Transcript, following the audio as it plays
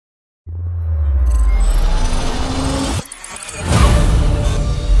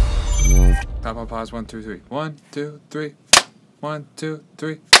I'll pause. 1, 2, 3. 1, 2, 3. 1, 2,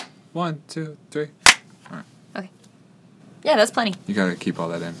 3. 1, 2, 3. All right. Okay. Yeah, that's plenty. You gotta keep all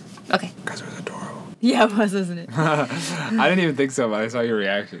that in. Okay. Because it was adorable. Yeah, it was, wasn't it? I didn't even think so, but I saw your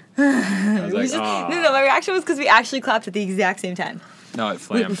reaction. I was like, oh. No, my reaction was because we actually clapped at the exact same time. No, it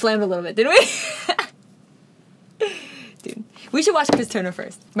flamed. We flamed a little bit, didn't we? Dude, we should watch Chris Turner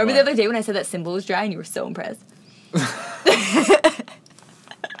first. Remember the other day when I said that cymbal was dry and you were so impressed?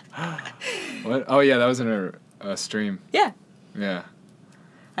 What? Oh, yeah, that was in a stream. Yeah. Yeah.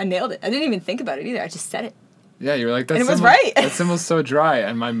 I nailed it. I didn't even think about it either. I just said it. Yeah, you were like, that and it was right. That symbol's so dry,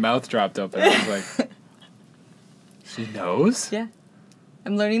 and my mouth dropped open. I was like, she knows? Yeah.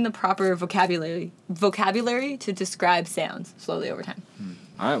 I'm learning the proper vocabulary to describe sounds slowly over time.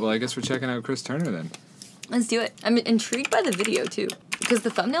 All right, well, I guess we're checking out Chris Turner then. Let's do it. I'm intrigued by the video, too. Because the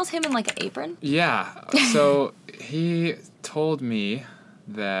thumbnail's him in, like, an apron. Yeah. So he told me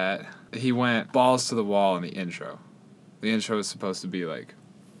that he went balls to the wall in the intro. The intro is supposed to be, like...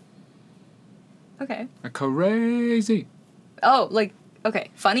 Okay. Crazy. Oh, like, okay.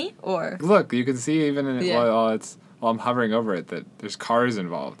 Funny, or... Look, you can see even in it while I'm hovering over it that there's cars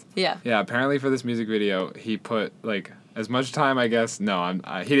involved. Yeah. Yeah, apparently for this music video, he put, like, as much time, I guess... No,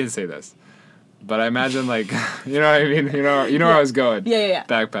 he didn't say this. But I imagine, like, you know what I mean? You know where I was going. Yeah.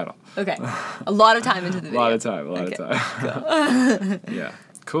 Backpedal. Okay. A lot of time into the video. A lot of time. Cool. Yeah.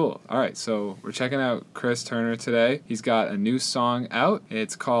 Cool. All right, so we're checking out Chris Turner today. He's got a new song out.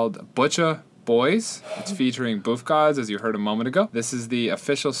 It's called Butcha Boys. It's featuring Boofgods, as you heard a moment ago. This is the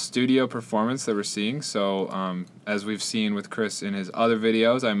official studio performance that we're seeing. So, as we've seen with Chris in his other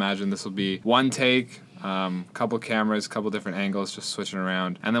videos, I imagine this will be one take, couple cameras, couple different angles, just switching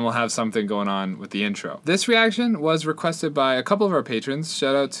around, and then we'll have something going on with the intro. This reaction was requested by a couple of our patrons.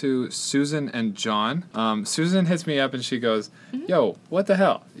 Shout out to Susan and John. Susan hits me up and she goes, "Yo, what the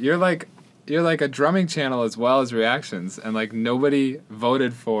hell? You're like a drumming channel as well as reactions, and like nobody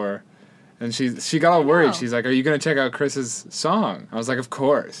voted for." And she got all worried. She's like, "Are you gonna check out Chris's song?" I was like, "Of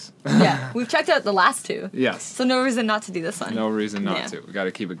course." Yeah, we've checked out the last two. Yes. So no reason not to do this one. No reason not to. We got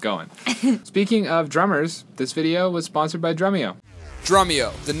to keep it going. Speaking of drummers, this video was sponsored by Drumeo.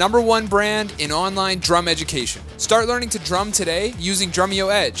 Drumeo, the #1 brand in online drum education. Start learning to drum today using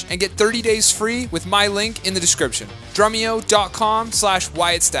Drumeo Edge and get 30 days free with my link in the description.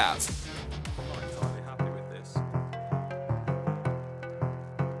 Drumeo.com/WyattStav.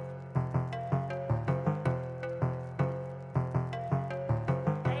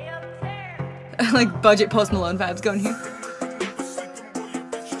 Like budget Post Malone vibes going here.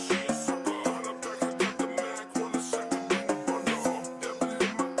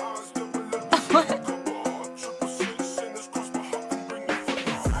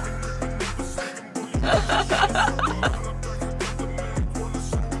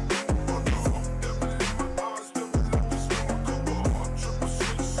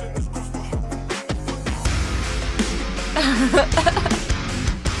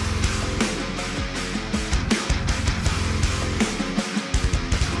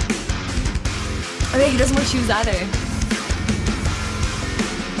 Oh yeah, he doesn't wear shoes either.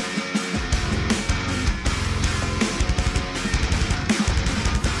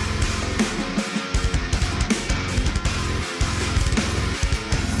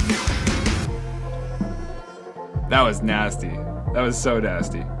 That was nasty. That was so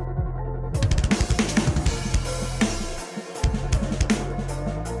nasty.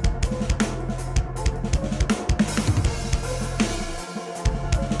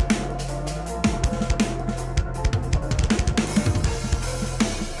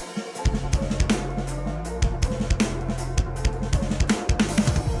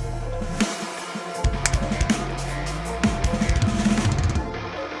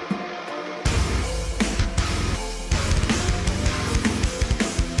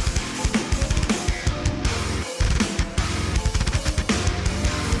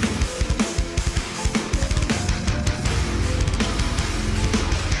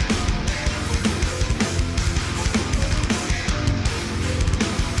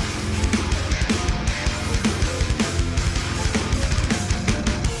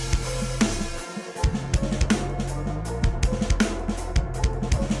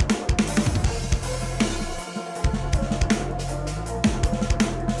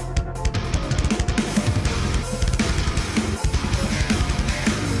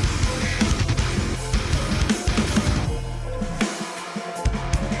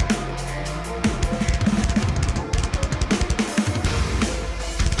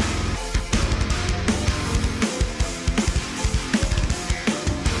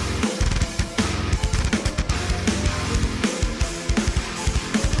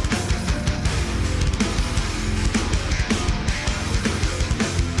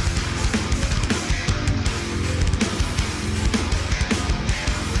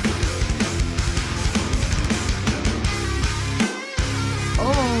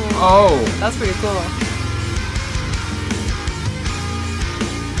 Oh. That's pretty cool.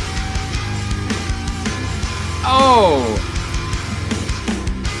 Oh.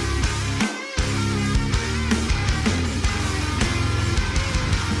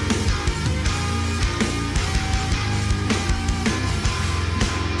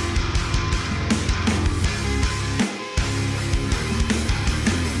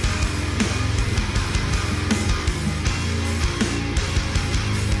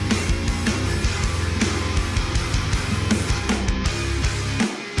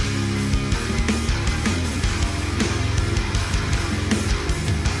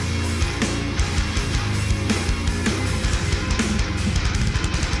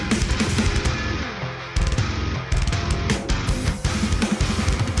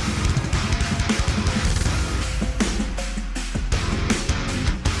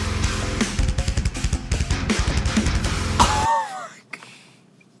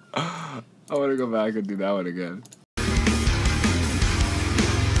 I want to go back and do that one again.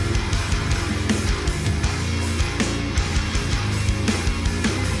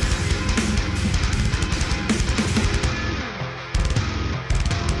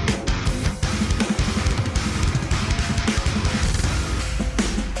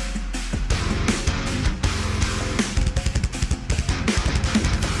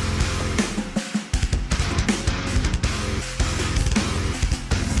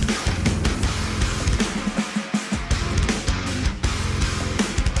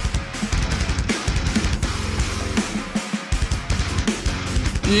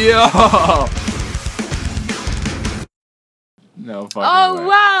 Yo! No fucking way. Oh,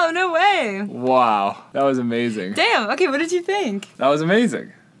 wow, no way. Wow. That was amazing. Damn, okay, what did you think? That was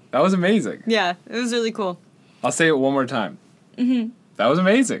amazing. That was amazing. Yeah, it was really cool. I'll say it one more time. Mm-hmm. That was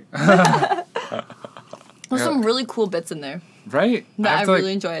amazing. There's some really cool bits in there. Right? That I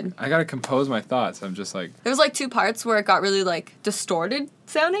really enjoyed. I gotta compose my thoughts. I'm just like... There was like 2 parts where it got really like distorted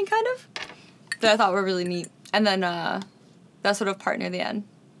sounding kind of. That I thought were really neat. And then that sort of part near the end.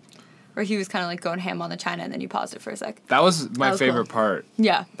 Where he was kind of like going ham on the China and then you paused it for a sec. That was my favorite part.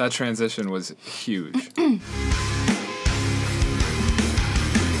 Yeah. That transition was huge.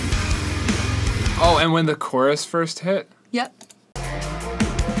 Oh, and when the chorus first hit? Yep.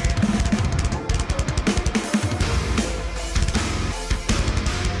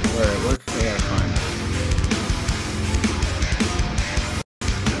 Where, look, I gotta find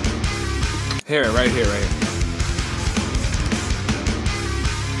it. Here, right here, right here.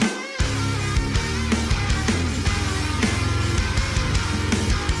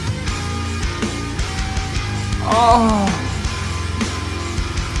 Oh.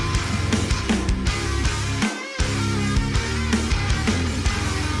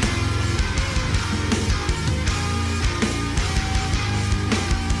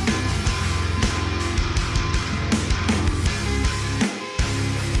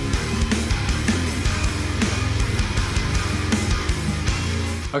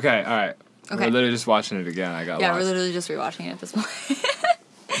 Okay, all right. Okay. We're literally just watching it again. I got Yeah, lost. we're literally just rewatching it at this point.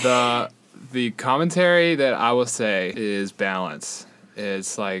 The commentary that I will say is balance.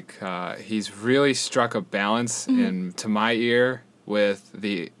 It's like he's really struck a balance to my ear with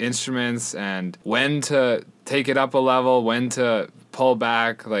the instruments and when to take it up a level, when to pull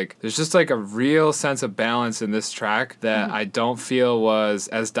back. Like there's just like a real sense of balance in this track that I don't feel was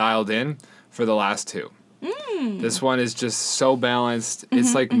as dialed in for the last 2. This one is just so balanced.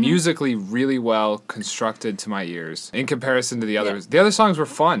 It's like musically really well constructed to my ears in comparison to the others. The other songs were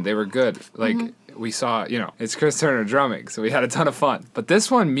fun. They were good. Like we saw, you know, it's Chris Turner drumming, so we had a ton of fun. But this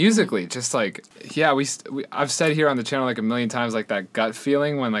one musically, just like, yeah, I've said here on the channel like a million times, like that gut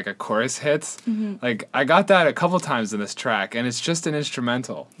feeling when like a chorus hits. Like I got that a couple times in this track, and it's just an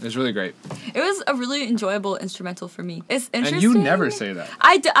instrumental. It was really great. It was a really enjoyable instrumental for me. It's interesting. And you never say that.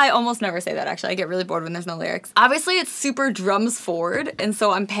 I almost never say that, actually. I get really bored when there's no lyrics. Obviously, it's super drums forward, and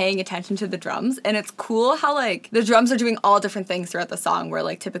so I'm paying attention to the drums, and it's cool how, like, the drums are doing all different things throughout the song, where,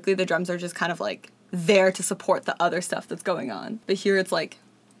 like, typically the drums are just kind of, like, there to support the other stuff that's going on. But here it's, like,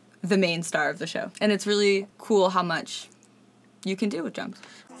 the main star of the show. And it's really cool how much you can do with drums.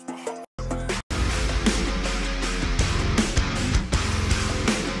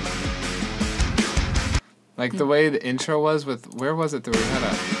 Like the way the intro was with, where was it that we had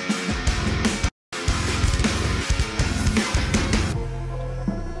a...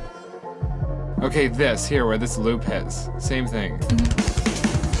 Okay, this, here, where this loop hits. Same thing.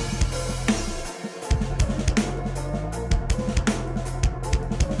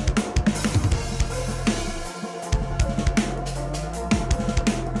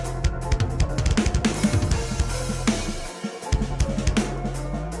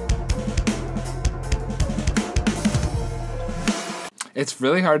 It's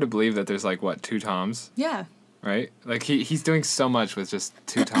really hard to believe that there's like, what, 2 toms? Yeah. Right? Like, he's doing so much with just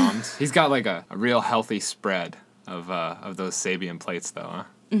 2 toms. He's got like a real healthy spread of those Sabian plates, though, huh?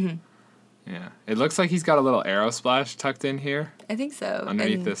 Mm-hmm. Yeah. It looks like he's got a little arrow splash tucked in here. I think so.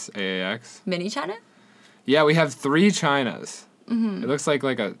 Underneath this AAX. Mini China? Yeah, we have 3 Chinas. Mm-hmm. It looks like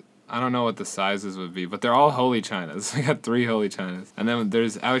a... I don't know what the sizes would be, but they're all holy Chinas. We got 3 holy Chinas. And then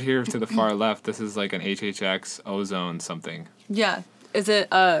there's out here to the far left, this is like an HHX ozone something. Yeah. Is it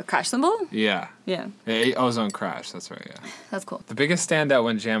a crash symbol? Yeah. Yeah. Ozone crash, that's right, yeah. That's cool. The biggest standout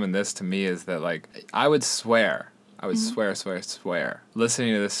when jamming this to me is that, like, I would swear, swear,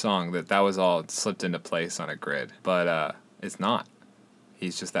 listening to this song that was all slipped into place on a grid. But it's not.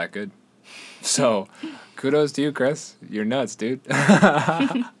 He's just that good. So, kudos to you, Chris. You're nuts, dude.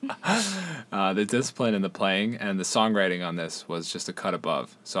 The discipline in the playing and the songwriting on this was just a cut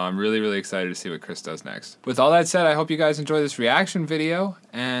above. So I'm really, really excited to see what Chris does next. With all that said, I hope you guys enjoy this reaction video.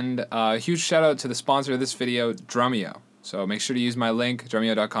 And a huge shout out to the sponsor of this video, Drumeo. So make sure to use my link,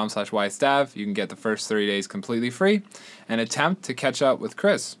 drumeo.com/Wyatt. You can get the first 30 days completely free and attempt to catch up with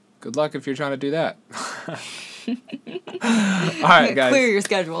Chris. Good luck if you're trying to do that. All right, guys. Clear your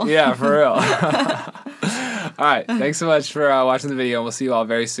schedule. Yeah, for real. All right, thanks so much for watching the video, and we'll see you all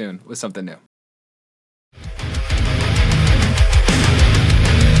very soon with something new.